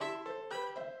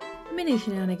Mini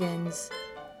Shenanigans,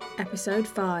 Episode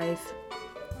 5.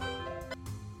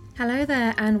 Hello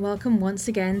there and welcome once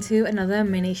again to another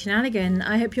Mini Shenanigan.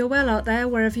 I hope you're well out there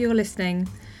wherever you're listening.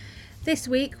 This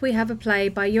week we have a play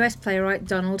by US playwright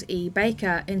Donald E.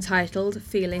 Baker entitled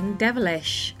Feeling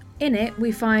Devilish. In it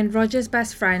we find Roger's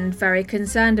best friend very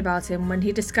concerned about him when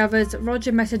he discovers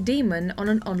Roger met a demon on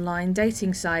an online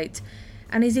dating site,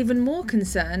 and he's even more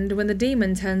concerned when the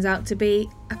demon turns out to be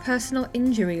a personal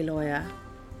injury lawyer.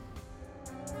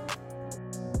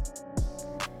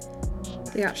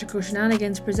 Theatrical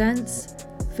Shenanigans presents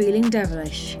Feeling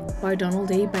Devilish by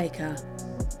Donald E. Baker.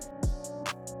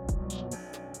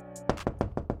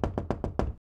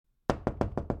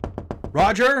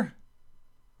 Roger?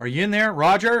 Are you in there,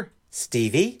 Roger?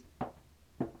 Stevie?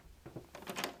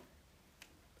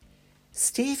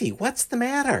 Stevie, what's the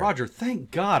matter? Roger,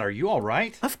 thank God. Are you all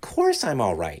right? Of course I'm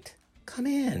all right. Come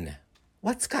in.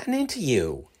 What's gotten into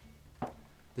you?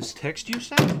 This text you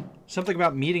sent? Something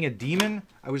about meeting a demon?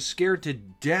 I was scared to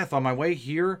death on my way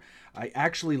here. I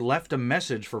actually left a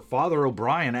message for Father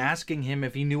O'Brien asking him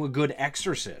if he knew a good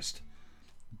exorcist.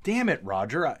 Damn it,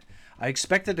 Roger. I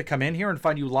expected to come in here and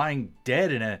find you lying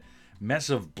dead in a mess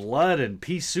of blood and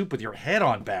pea soup with your head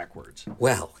on backwards.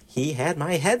 Well, he had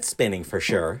my head spinning for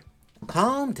sure.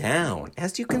 Calm down.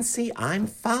 As you can see, I'm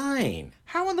fine.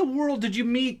 How in the world did you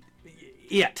meet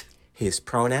it? His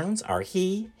pronouns are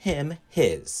he, him,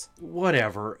 his.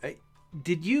 Whatever.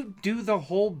 Did you do the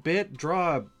whole bit,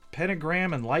 draw a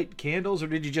pentagram and light candles, or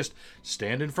did you just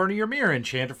stand in front of your mirror and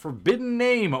chant a forbidden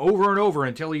name over and over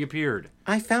until he appeared?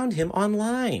 I found him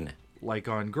online. Like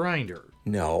on Grindr?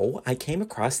 No, I came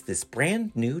across this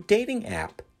brand new dating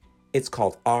app. It's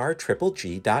called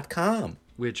rGG.com.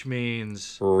 Which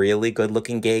means?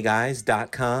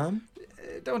 ReallyGoodLookingGayGuys.com.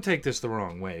 Don't take this the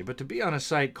wrong way, but to be on a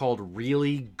site called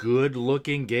Really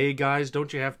Good-Looking Gay Guys,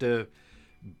 don't you have to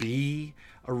be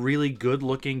a really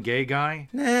good-looking gay guy?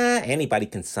 Nah, anybody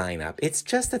can sign up. It's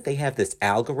just that they have this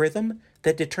algorithm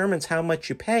that determines how much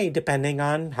you pay depending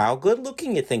on how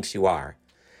good-looking it thinks you are.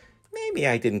 Maybe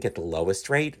I didn't get the lowest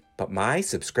rate, but my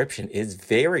subscription is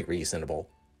very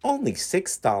reasonable. Only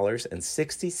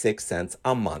 $6.66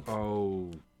 a month.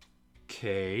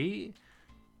 Okay.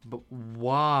 But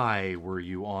why were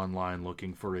you online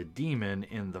looking for a demon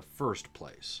in the first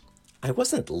place? I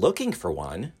wasn't looking for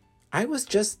one. I was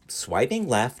just swiping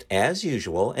left as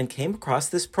usual and came across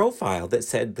this profile that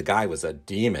said the guy was a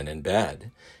demon in bed.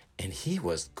 And he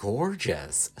was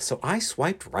gorgeous, so I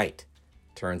swiped right.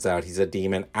 Turns out he's a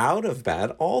demon out of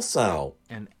bed also.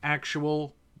 An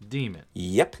actual demon?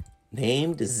 Yep.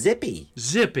 Named Zippy.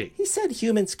 Zippy. He said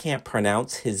humans can't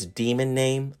pronounce his demon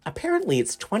name. Apparently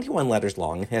it's 21 letters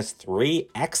long and has 3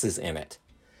 X's in it.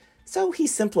 So he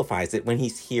simplifies it when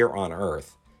he's here on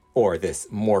Earth. Or this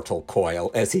mortal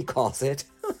coil, as he calls it.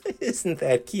 Isn't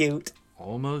that cute?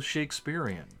 Almost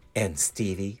Shakespearean. And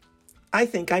Stevie, I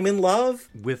think I'm in love.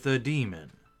 With a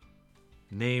demon.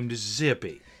 Named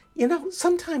Zippy. You know,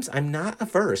 sometimes I'm not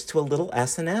averse to a little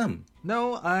S&M.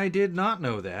 No, I did not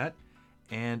know that.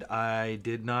 And I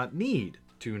did not need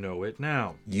to know it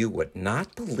now. You would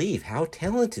not believe how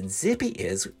talented Zippy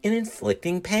is in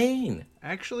inflicting pain.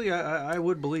 Actually, I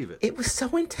would believe it. It was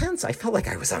so intense, I felt like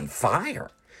I was on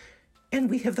fire. And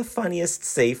we have the funniest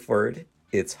safe word.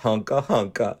 It's hunka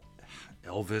hunka.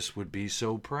 Elvis would be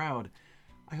so proud.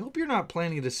 I hope you're not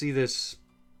planning to see this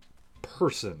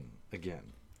person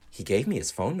again. He gave me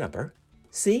his phone number.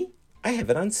 See? I have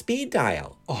it on speed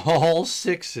dial. All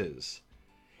 6s.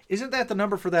 Isn't that the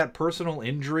number for that personal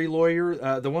injury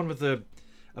lawyer? The one with the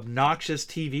obnoxious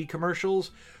TV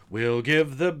commercials? We'll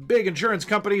give the big insurance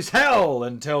companies hell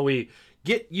until we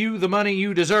get you the money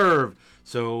you deserve.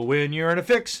 So when you're in a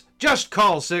fix, just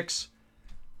call 6.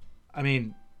 I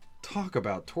mean, talk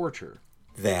about torture.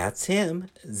 That's him,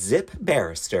 Zip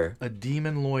Barrister. A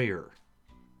demon lawyer.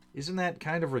 Isn't that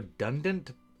kind of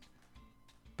redundant?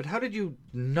 But how did you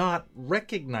not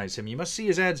recognize him? You must see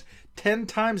his ads 10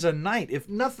 times a night. If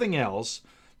nothing else,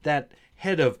 that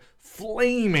head of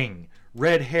flaming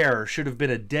red hair should have been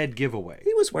a dead giveaway.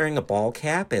 He was wearing a ball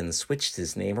cap and switched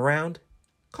his name around.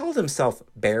 Called himself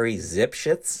Barry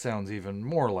Zipshits. Sounds even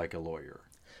more like a lawyer.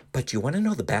 But you want to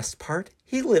know the best part?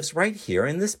 He lives right here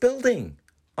in this building.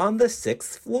 On the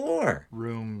 6th floor.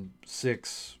 Room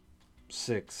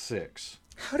 666.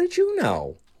 How did you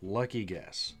know? Lucky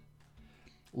guess.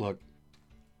 Look,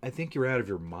 I think you're out of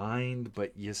your mind,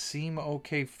 but you seem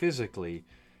okay physically.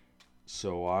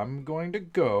 So I'm going to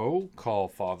go call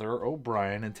Father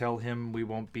O'Brien and tell him we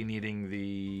won't be needing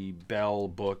the bell,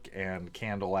 book, and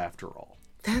candle after all.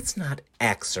 That's not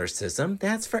exorcism.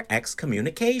 That's for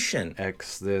excommunication.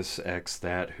 X this, X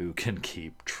that, who can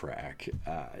keep track?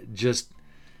 Just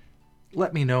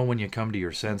let me know when you come to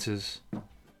your senses.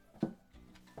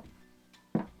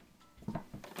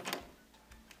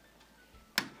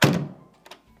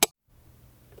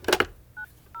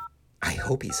 I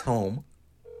hope he's home.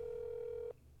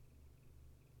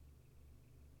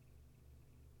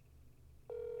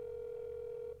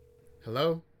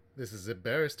 Hello, this is Zip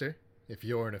Barrister. If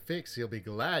you're in a fix, you'll be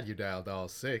glad you dialed all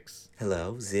 6.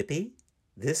 Hello, Zippy?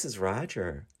 This is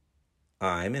Roger.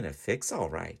 I'm in a fix, all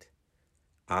right.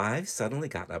 I've suddenly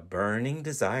got a burning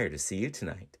desire to see you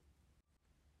tonight.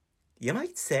 You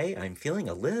might say I'm feeling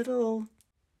a little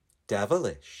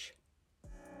devilish.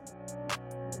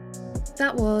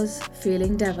 That was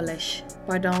Feeling Devilish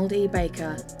by Donald E.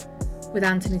 Baker, with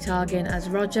Anthony Targin as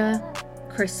Roger,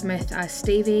 Chris Smith as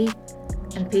Stevie,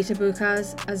 and Peter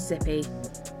Bukaz as Zippy.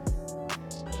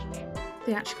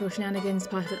 Theatrical Shenanigans,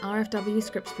 part of an RFW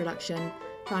Scripts production,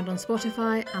 found on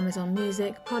Spotify, Amazon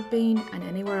Music, Podbean, and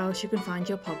anywhere else you can find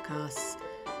your podcasts.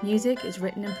 Music is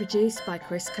written and produced by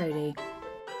Chris Cody.